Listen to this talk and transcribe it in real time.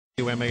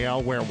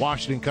WMAL, where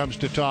Washington comes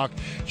to talk.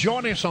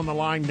 Joining us on the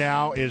line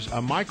now is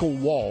Michael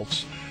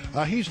Waltz.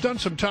 He's done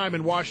some time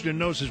in Washington,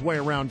 knows his way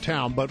around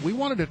town, but we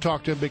wanted to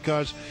talk to him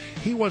because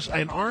he was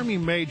an Army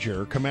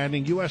major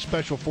commanding U.S.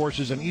 Special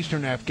Forces in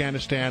eastern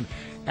Afghanistan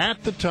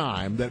at the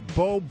time that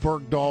Bo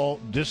Bergdahl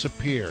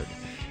disappeared.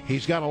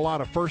 He's got a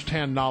lot of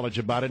firsthand knowledge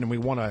about it, and we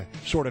want to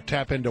sort of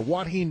tap into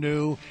what he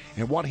knew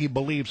and what he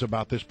believes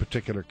about this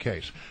particular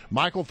case.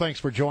 Michael, thanks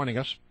for joining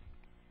us.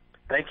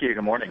 Thank you.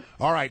 Good morning.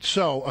 All right,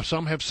 so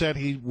some have said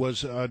he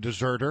was a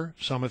deserter.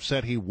 Some have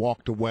said he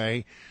walked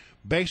away.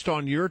 Based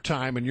on your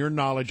time and your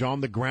knowledge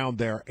on the ground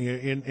there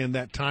in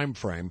that time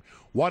frame,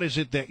 what is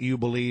it that you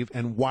believe,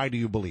 and why do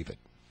you believe it?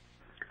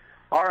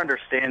 Our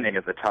understanding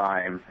at the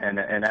time, and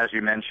as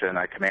you mentioned,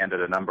 I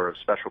commanded a number of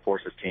Special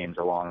Forces teams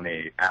along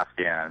the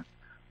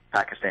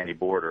Afghan-Pakistani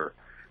border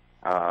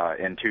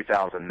in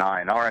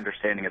 2009. Our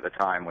understanding at the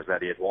time was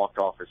that he had walked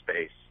off his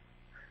base.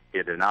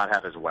 He did not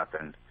have his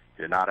weapon.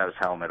 He did not have his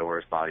helmet or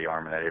his body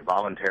armor. That he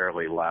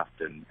voluntarily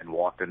left and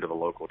walked into the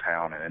local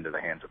town and into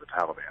the hands of the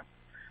Taliban.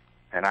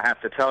 And I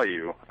have to tell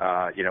you,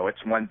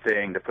 it's one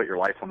thing to put your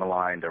life on the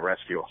line to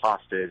rescue a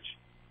hostage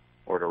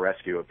or to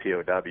rescue a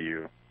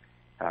POW,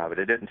 but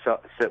it didn't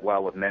sit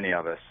well with many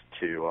of us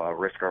to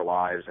risk our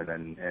lives, and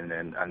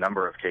in a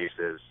number of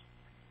cases,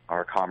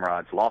 our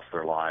comrades lost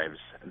their lives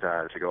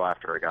to go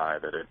after a guy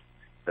that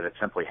had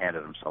simply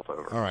handed himself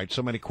over. All right,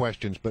 so many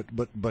questions, but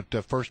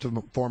first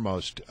and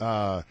foremost,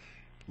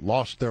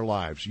 lost their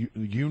lives.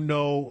 You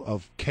know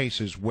of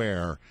cases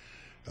where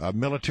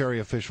military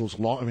officials,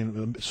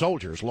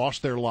 soldiers,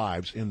 lost their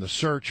lives in the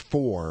search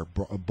for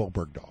Bo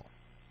Bergdahl.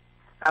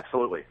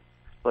 Absolutely.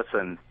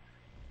 Listen,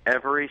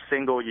 every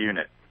single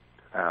unit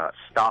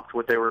stopped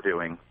what they were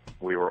doing.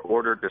 We were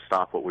ordered to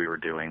stop what we were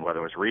doing, whether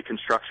it was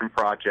reconstruction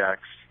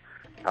projects,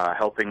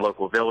 helping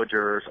local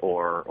villagers,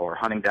 or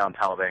hunting down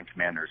Taliban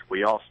commanders.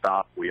 We all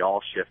stopped. We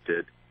all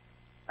shifted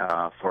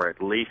for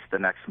at least the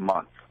next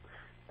month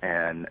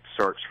and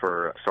searched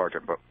for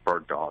Sergeant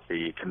Bergdahl.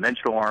 The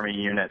conventional Army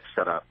units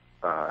set up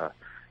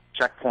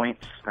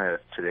checkpoints to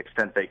the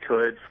extent they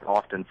could,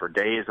 often for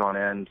days on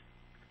end,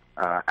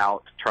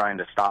 out trying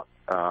to stop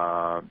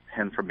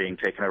him from being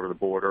taken over the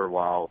border,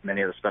 while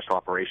many of the special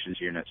operations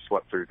units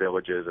swept through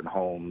villages and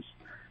homes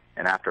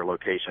and after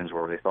locations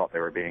where they thought they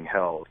were being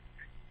held.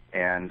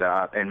 And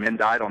men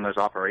died on those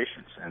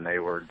operations, and they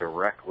were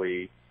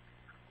directly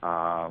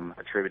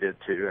attributed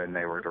to, and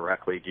they were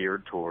directly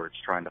geared towards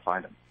trying to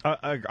find him.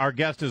 Our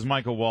guest is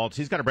Michael Waltz.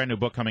 He's got a brand new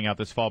book coming out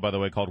this fall, by the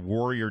way, called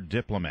Warrior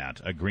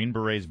Diplomat, a Green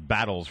Beret's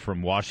battles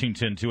from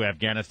Washington to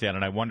Afghanistan.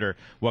 And I wonder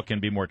what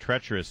can be more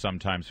treacherous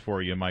sometimes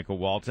for you, Michael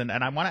Waltz. And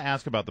I want to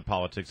ask about the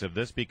politics of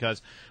this,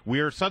 because we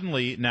are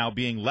suddenly now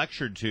being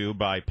lectured to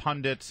by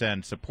pundits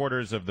and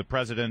supporters of the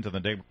president and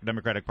the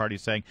Democratic Party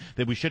saying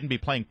that we shouldn't be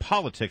playing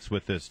politics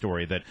with this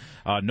story, that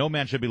no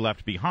man should be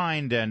left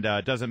behind, and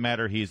it doesn't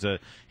matter, he's an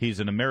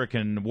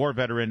American war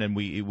veteran, and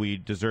we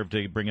deserve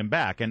to bring him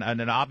back. And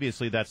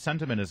obviously that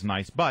sentiment is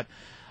nice, but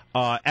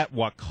at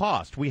what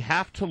cost? We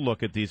have to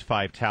look at these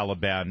 5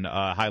 Taliban,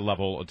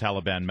 high-level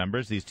Taliban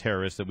members, these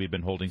terrorists that we've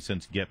been holding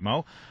since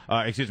Gitmo,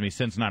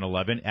 since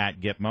 9/11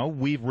 at Gitmo.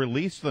 We've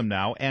released them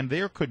now, and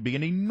there could be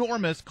an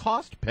enormous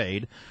cost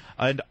paid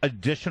and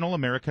additional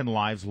American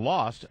lives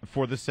lost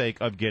for the sake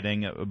of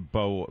getting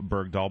Bo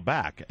Bergdahl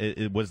back.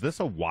 Was this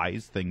a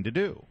wise thing to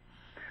do?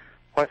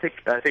 Well,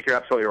 I think you're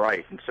absolutely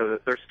right. And so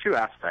there's 2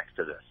 aspects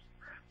to this.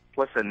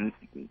 Listen,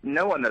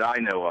 no one that I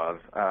know of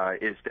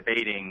is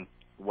debating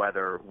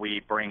whether we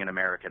bring an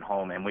American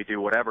home, and we do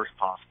whatever's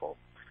possible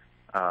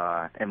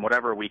and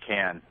whatever we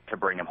can to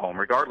bring him home,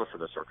 regardless of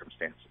the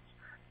circumstances.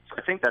 So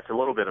I think that's a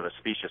little bit of a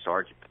specious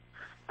argument.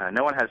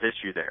 No one has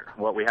issue there.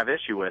 What we have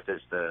issue with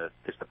is the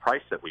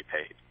price that we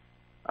paid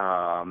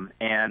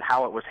and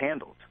how it was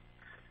handled.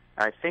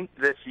 I think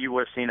that you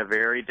would have seen a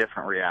very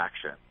different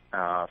reaction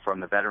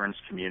from the veterans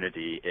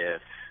community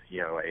if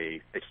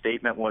a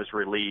statement was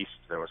released,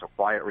 there was a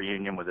quiet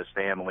reunion with his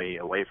family,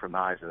 away from the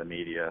eyes of the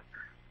media,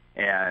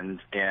 and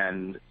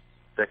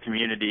the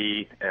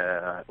community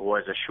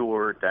was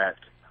assured that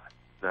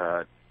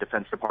the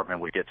Defense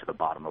Department would get to the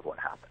bottom of what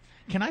happened.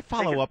 Can I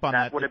follow up on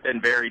that? That would have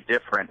been very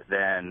different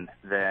than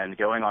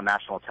going on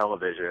national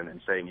television and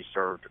saying he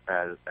served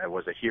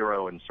was a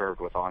hero and served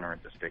with honor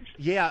and distinction.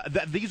 Yeah,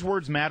 these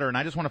words matter, and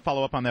I just want to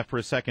follow up on that for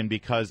a second,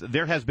 because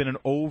there has been an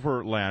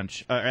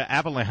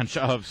avalanche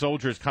of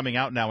soldiers coming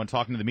out now and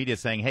talking to the media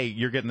saying, hey,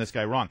 you're getting this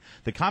guy wrong.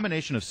 The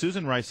combination of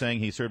Susan Rice saying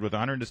he served with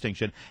honor and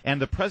distinction and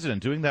the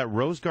president doing that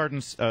Rose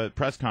Garden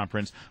press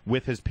conference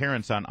with his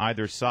parents on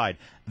either side,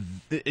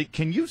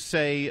 can you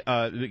say,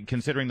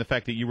 considering the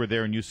fact that you were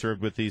there and you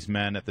served with these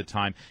men at the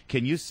time,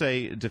 can you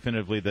say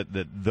definitively that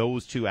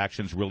those 2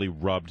 actions really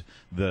rubbed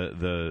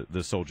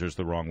the soldiers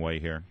the wrong way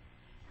here?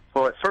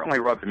 Well, it certainly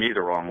rubbed me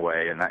the wrong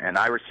way, and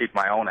I received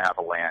my own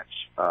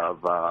avalanche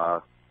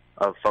of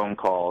phone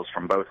calls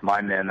from both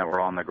my men that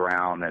were on the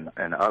ground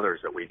and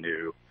others that we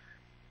knew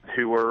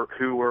who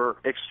were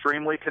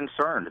extremely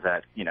concerned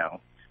that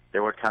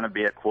there would kind of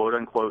be a quote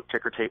unquote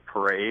ticker tape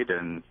parade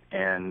and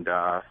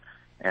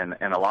and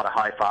a lot of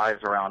high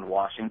fives around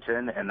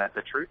Washington, and that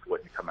the truth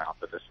wouldn't come out,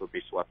 that this would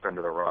be swept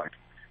under the rug.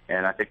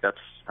 And I think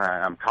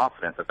I'm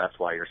confident that that's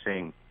why you're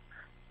seeing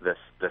this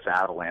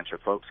avalanche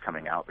of folks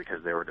coming out,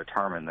 because they were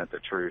determined that the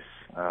truth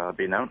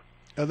be known.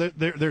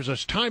 There's a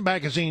Time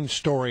magazine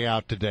story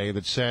out today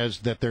that says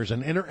that there's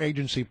an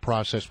interagency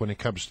process when it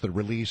comes to the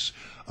release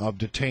of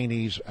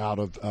detainees out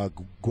of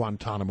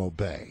Guantanamo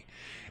Bay.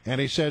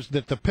 And he says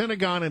that the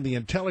Pentagon and the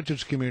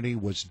intelligence community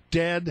was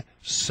dead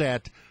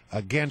set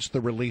against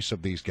the release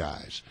of these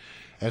guys.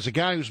 As a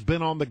guy who's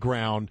been on the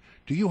ground,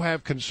 do you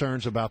have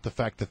concerns about the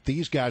fact that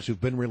these guys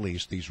who've been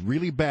released, these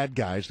really bad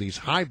guys, these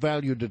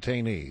high-value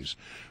detainees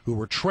who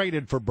were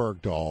traded for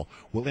Bergdahl,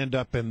 will end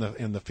up in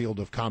the field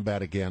of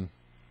combat again?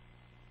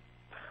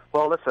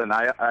 Well, listen,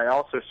 I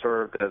also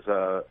served as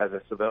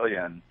a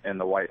civilian in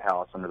the White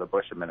House under the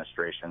Bush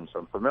administration, so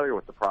I'm familiar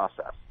with the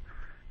process,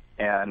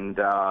 and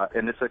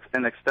it's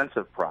an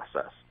extensive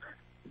process.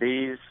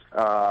 These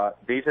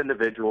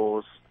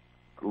individuals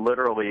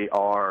literally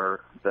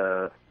are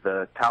the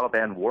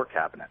Taliban war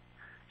cabinet.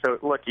 So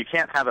look, you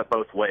can't have it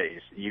both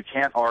ways. You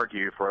can't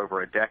argue for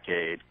over a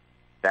decade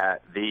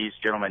that these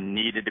gentlemen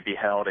needed to be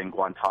held in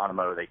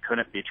Guantanamo. They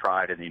couldn't be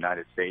tried in the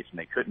United States, and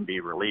they couldn't be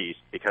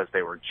released because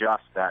they were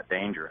just that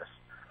dangerous.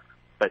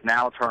 But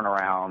now turn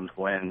around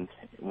when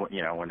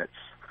it's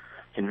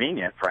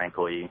convenient,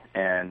 frankly,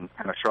 and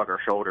kind of shrug our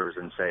shoulders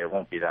and say it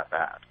won't be that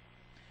bad.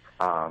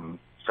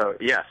 So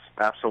yes,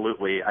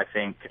 absolutely. I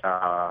think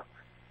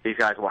these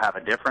guys will have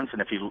a difference,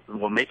 and if you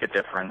will make a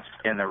difference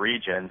in the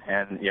region.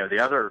 And the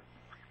other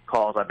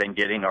calls I've been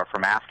getting are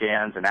from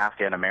Afghans and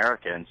Afghan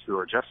Americans who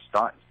are just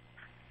stunned.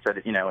 So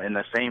that, in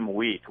the same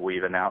week,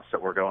 we've announced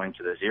that we're going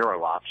to the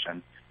zero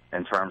option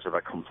in terms of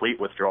a complete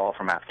withdrawal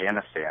from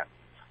Afghanistan.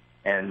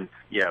 And,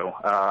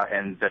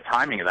 and the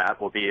timing of that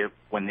will be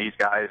when these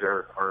guys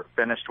are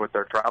finished with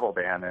their travel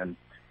ban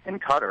in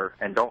Qatar.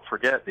 And don't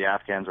forget, the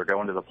Afghans are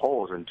going to the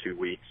polls in 2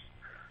 weeks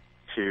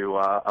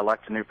to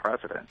elect a new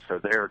president. So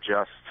they're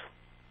just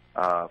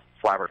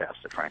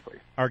flabbergasted, frankly.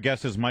 Our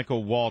guest is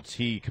Michael Waltz.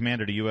 He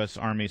commanded a U.S.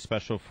 Army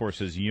Special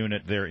Forces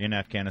unit there in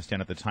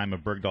Afghanistan at the time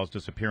of Bergdahl's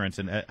disappearance.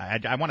 And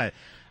I want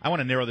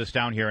to narrow this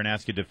down here and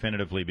ask you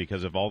definitively,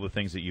 because of all the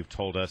things that you've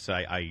told us.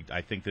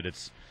 I think that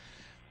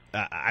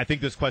I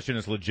think this question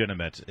is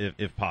legitimate,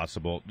 if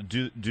possible.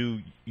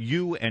 Do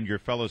you and your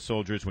fellow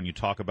soldiers, when you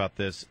talk about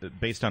this,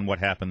 based on what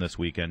happened this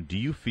weekend, do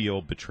you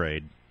feel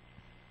betrayed?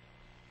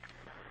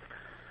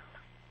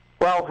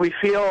 Well, we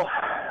feel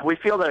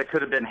that it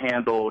could have been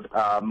handled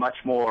much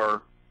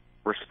more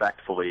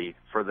respectfully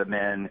for the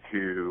men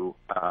who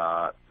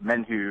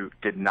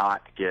did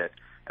not get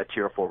a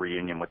tearful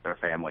reunion with their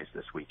families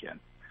this weekend,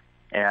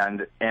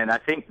 and I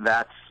think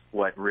that's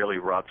what really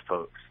rubbed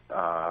folks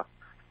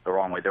the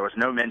wrong way. There was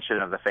no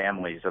mention of the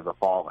families of the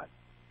fallen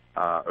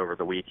over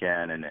the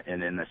weekend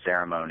and in the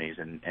ceremonies,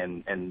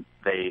 and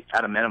they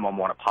at a minimum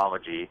want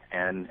apology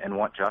and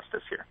want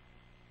justice here.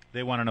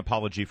 They want an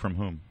apology from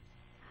whom?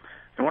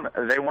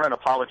 They want an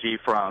apology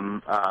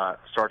from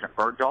Sergeant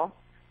Bergdahl,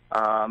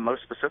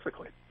 most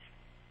specifically.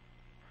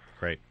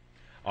 Great.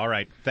 All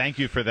right. Thank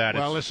you for that.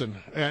 Well, listen,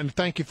 and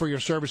thank you for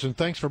your service, and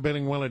thanks for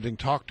being willing to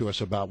talk to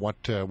us about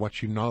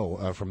what you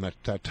know from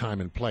that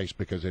time and place,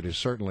 because it is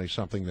certainly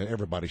something that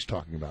everybody's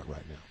talking about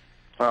right now.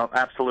 Well,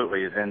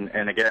 absolutely,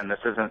 and again, this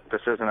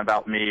isn't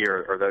about me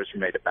or those who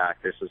made it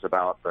back. This is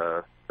about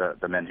the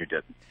men who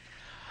didn't.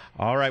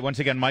 All right. Once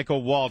again,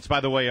 Michael Waltz. By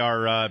the way,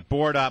 our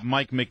board op,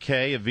 Mike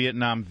McKay, a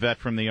Vietnam vet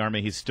from the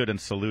Army, he stood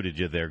and saluted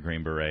you there,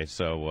 Green Beret.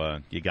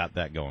 So you got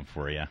that going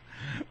for you.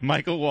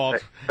 Michael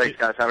Waltz. Thanks,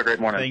 guys. Have a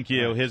great morning. Thank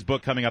you. His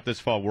book coming up this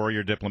fall,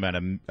 Warrior Diplomat,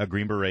 a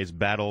Green Beret's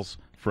Battles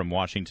from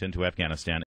Washington to Afghanistan.